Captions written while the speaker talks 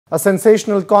A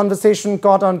sensational conversation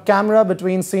caught on camera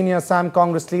between senior Assam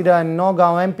Congress leader and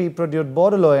Nagaon MP Pradyut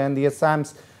Bordoloi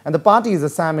and the party's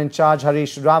Assam in charge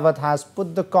Harish Rawat has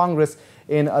put the Congress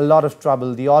in a lot of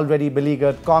trouble. The already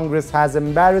beleaguered Congress has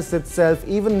embarrassed itself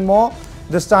even more,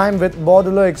 this time with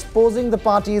Bordoloi exposing the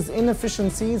party's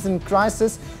inefficiencies in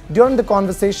crisis during the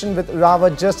conversation with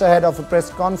Rawat just ahead of a press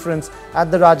conference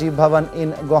at the Rajiv Bhavan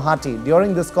in Guwahati.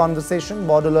 During this conversation,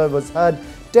 Bordoloi was heard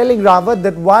telling Rawat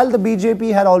that while the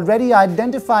BJP had already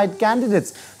identified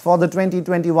candidates for the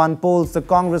 2021 polls, the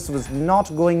Congress was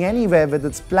not going anywhere with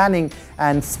its planning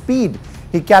and speed.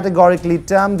 He categorically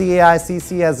termed the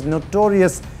AICC as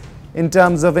notorious in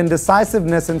terms of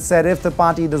indecisiveness and said if the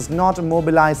party does not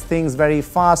mobilize things very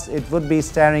fast, it would be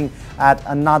staring at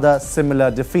another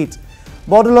similar defeat.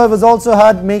 Bordoloi was also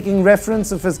heard making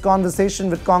reference of his conversation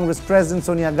with Congress President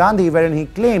Sonia Gandhi, wherein he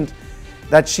claimed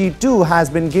that she too has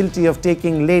been guilty of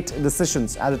taking late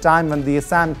decisions. At a time when the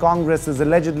Assam Congress is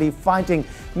allegedly fighting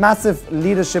massive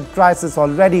leadership crisis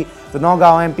already, the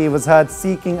Nagaon MP was heard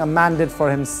seeking a mandate for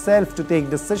himself to take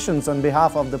decisions on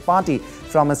behalf of the party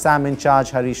from Assam in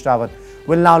charge Harish Rawat.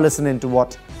 We'll now listen into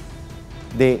what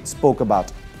they spoke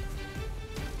about.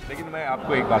 लेकिन मैं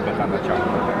आपको एक बात बताना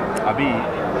चाहूँगा, अभी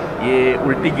ये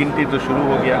उल्टी गिनती तो शुरू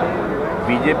हो गया।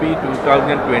 बीजेपी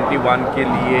 2021 के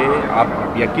लिए आप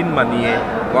यकीन मानिए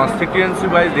constituency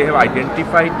wise they have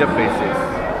identified the faces.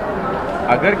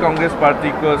 अगर कांग्रेस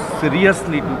पार्टी को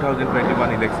सीरियसली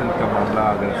 2021 इलेक्शन का मामला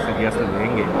अगर सीरियसली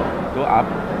लेंगे तो आप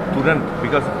तुरंत,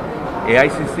 because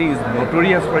AICC is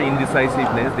notorious for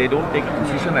indecisiveness, they don't take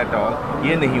decision at all,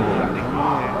 ये नहीं होगा।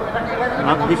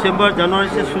 आप दिसंबर जनवरी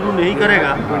से शुरू नहीं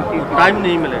करेगा, टाइम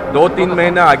नहीं मिलेगा। 2-3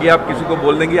 महीना आगे आप किसी को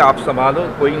बोल देंगे आप संभालो,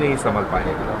 कोई नहीं संभाल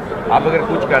पाएगा। आप अगर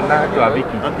कुछ करना है तो अभी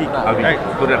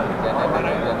तुरंत,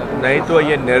 नहीं तो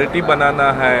ये नैरेटिव बनाना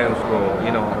है, उसको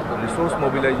रिसोर्स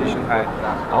मोबिलाइजेशन है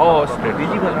और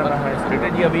स्ट्रेटेजी बनाना है।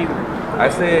 स्ट्रेटेजी अभी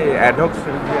ऐसे एडहॉक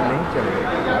स्ट्रेटेजी नहीं चलेगा,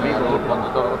 अभी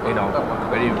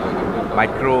वेरी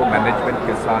माइक्रो मैनेजमेंट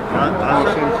के साथ।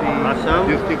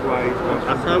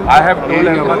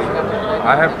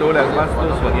 I have told as much to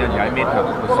Sonia Gandhi था,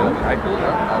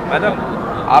 मैडम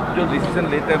आप जो डिसीजन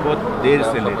लेते हैं बहुत देर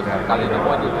से लेते हैं,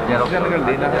 डिसीजन अगर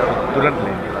लेना है तो तुरंत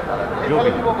लेंगे जो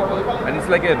भी, and it's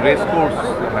like a race course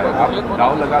है। आप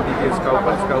दाव लगा दीजिए इसका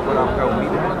ऊपर आपका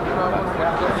उम्मीद है,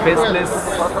 फेसलेस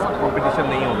कंपटीशन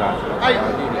नहीं होगा।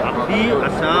 अभी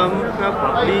असम का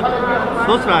पब्लिक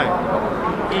सोच रहा है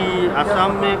कि असम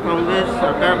में कांग्रेस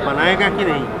सरकार बनाएगा कि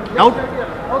नहीं, डाउट,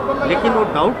 लेकिन वो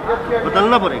डाउट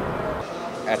बदलना पड़ेगा।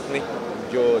 एथनिक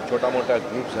जो छोटा मोटा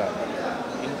ग्रुप्स है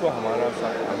इनको हमारा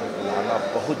साथ लाना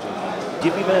बहुत जरूरी है।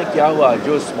 बीजेपी में क्या हुआ,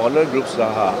 जो स्मॉलर ग्रुप्स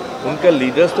रहा उनका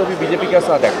लीडर्स तो भी बीजेपी के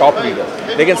साथ है, टॉप लीडर,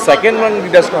 लेकिन सेकेंड वन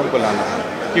लीडर्स को हमको लाना है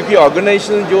क्योंकि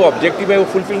ऑर्गेनाइजेशन जो ऑब्जेक्टिव है वो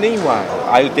फुलफिल नहीं हुआ है।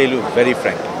 I will tell you very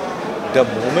frankly, the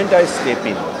moment I step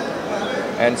in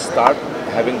and start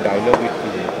having dialogue with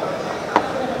people,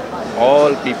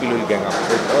 all people will gang up,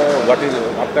 what is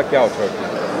आपका क्या अथॉरिटी,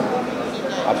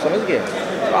 आप समझ गए।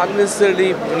 अननेसेसरली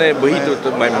वही तो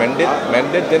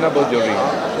मैंडेट देना बहुत जरूरी है।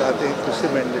 चाहते हैं किससे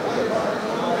मैंडेट करें?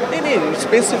 नहीं,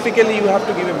 specifically you have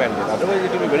to give a mandate, otherwise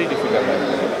it will be very difficult.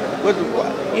 But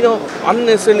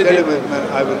unnecessarily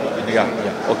I will. Yeah,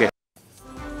 okay.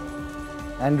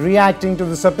 And reacting to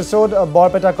this episode,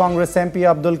 Barpeta Congress MP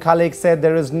Abdul Khaleque said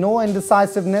there is no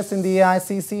indecisiveness in the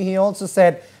AICC. He also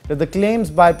said that the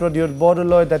claims by Pradyut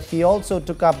Bordoloi that he also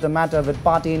took up the matter with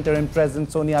party interim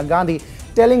president Sonia Gandhi,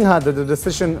 telling her that the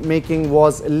decision making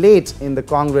was late in the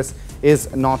Congress, is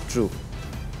not true.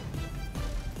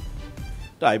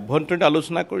 তো আভ্যন্তৰীণ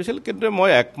আলোচনা কৰিছিল, কিন্তু মই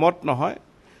একমত নহয়,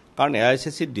 কাৰণ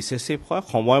AICC decisive হয়,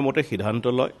 সময়মতে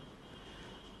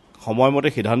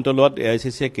সিদ্ধান্ত লোৱাত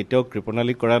AICC কেতিয়াও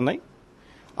কৃপণালী কৰা নাই।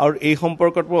 আৰু এই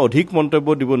সম্পৰ্কত মই অধিক মন্তব্য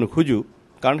দিব নোখোজো,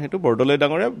 কাৰণ সেইটো বৰদলৈ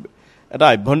ডাঙৰে এটা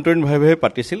আভ্যন্তৰীণভাৱে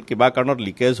পাতিছিল, কিবা কাৰণত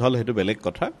লিকেজ হ'ল সেইটো বেলেগ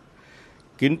কথা।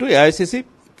 কিন্তু AICC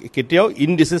কেতিয়াও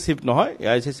ইনডিসিসিভ নহয়,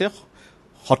 AICC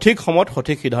সঠিক সময়ত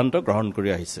সঠিক সিদ্ধান্ত গ্ৰহণ কৰি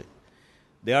আহিছে।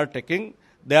 They are taking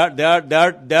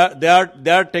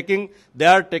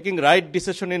right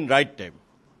decision in right time,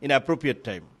 in appropriate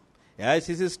time.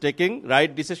 AICC is taking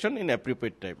right decision in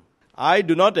appropriate time. I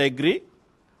do not agree.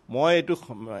 মই এটো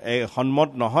সন্মত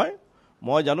নহয়।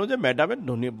 মই জানো যে মেডামে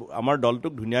আমাৰ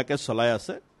দলটোক ধুনীয়াকৈ চলাই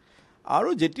আছে, আৰু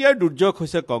যেতিয়া দুৰ্যোগ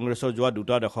হৈছে কংগ্ৰেছৰ যোৱা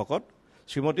 2 দশকত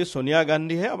শ্ৰীমতী সোনিয়া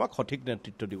গান্ধীহে আমাক সঠিক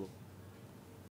নেতৃত্ব দিব।